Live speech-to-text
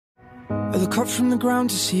I look up from the ground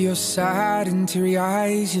to see your sad and teary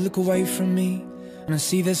eyes. You look away from me and I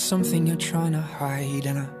see there's something you're trying to hide.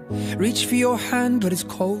 And I reach for your hand but it's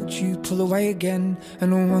cold, you pull away again.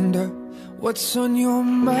 And I wonder what's on your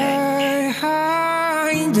mind.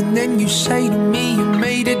 And then you say to me you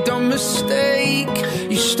made a dumb mistake.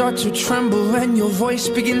 You start to tremble and your voice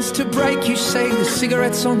begins to break. You say the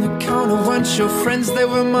cigarettes on the counter weren't your friends, they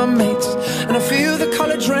were my mates. And I feel the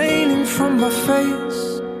color draining from my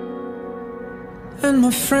face. And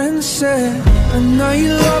my friend said, I know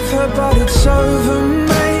you love her but it's over,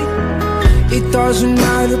 mate. It doesn't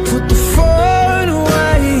matter, put the phone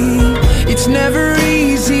away. It's never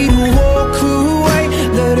easy to walk away.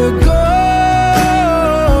 Let her go,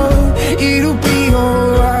 it'll be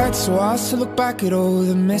alright. So I still look back at all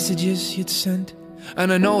the messages you'd sent.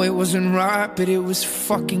 And I know it wasn't right, but it was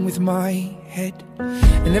fucking with my head.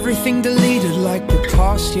 And everything deleted like the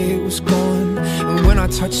past year, it was gone. And when I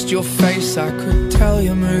touched your face I could tell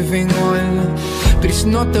you're moving on. But it's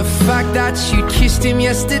not the fact that you kissed him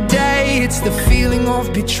yesterday, it's the feeling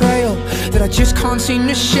of betrayal that I just can't seem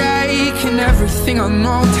to shake. And everything I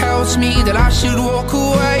know tells me that I should walk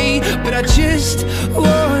away, but I just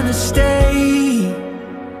wanna stay.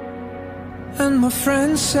 And my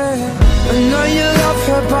friend said, I know you love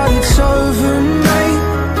her but it's over, mate.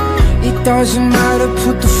 It doesn't matter,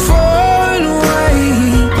 put the phone away.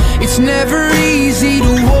 It's never easy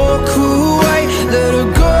to walk away. Let her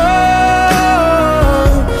go,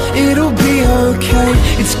 it'll be okay.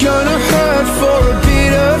 It's gonna hurt for a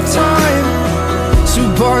bit of time. So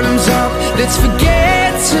bottoms up, let's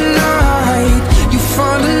forget tonight. You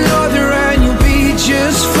find another and you'll be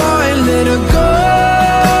just fine. Let her go.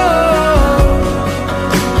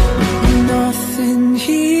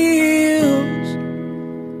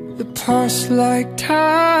 Past like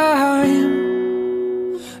time,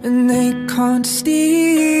 and they can't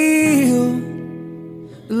steal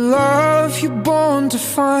the love you're born to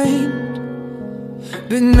find.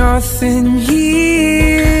 But nothing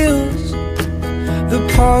heals the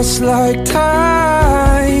past like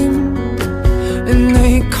time, and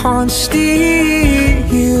they can't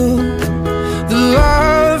steal the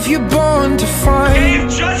love you're born to find.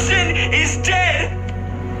 If Justin is dead,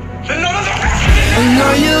 then none of the rest. I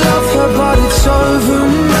know you love her but it's over,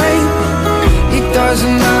 mate. It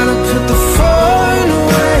doesn't matter, put the phone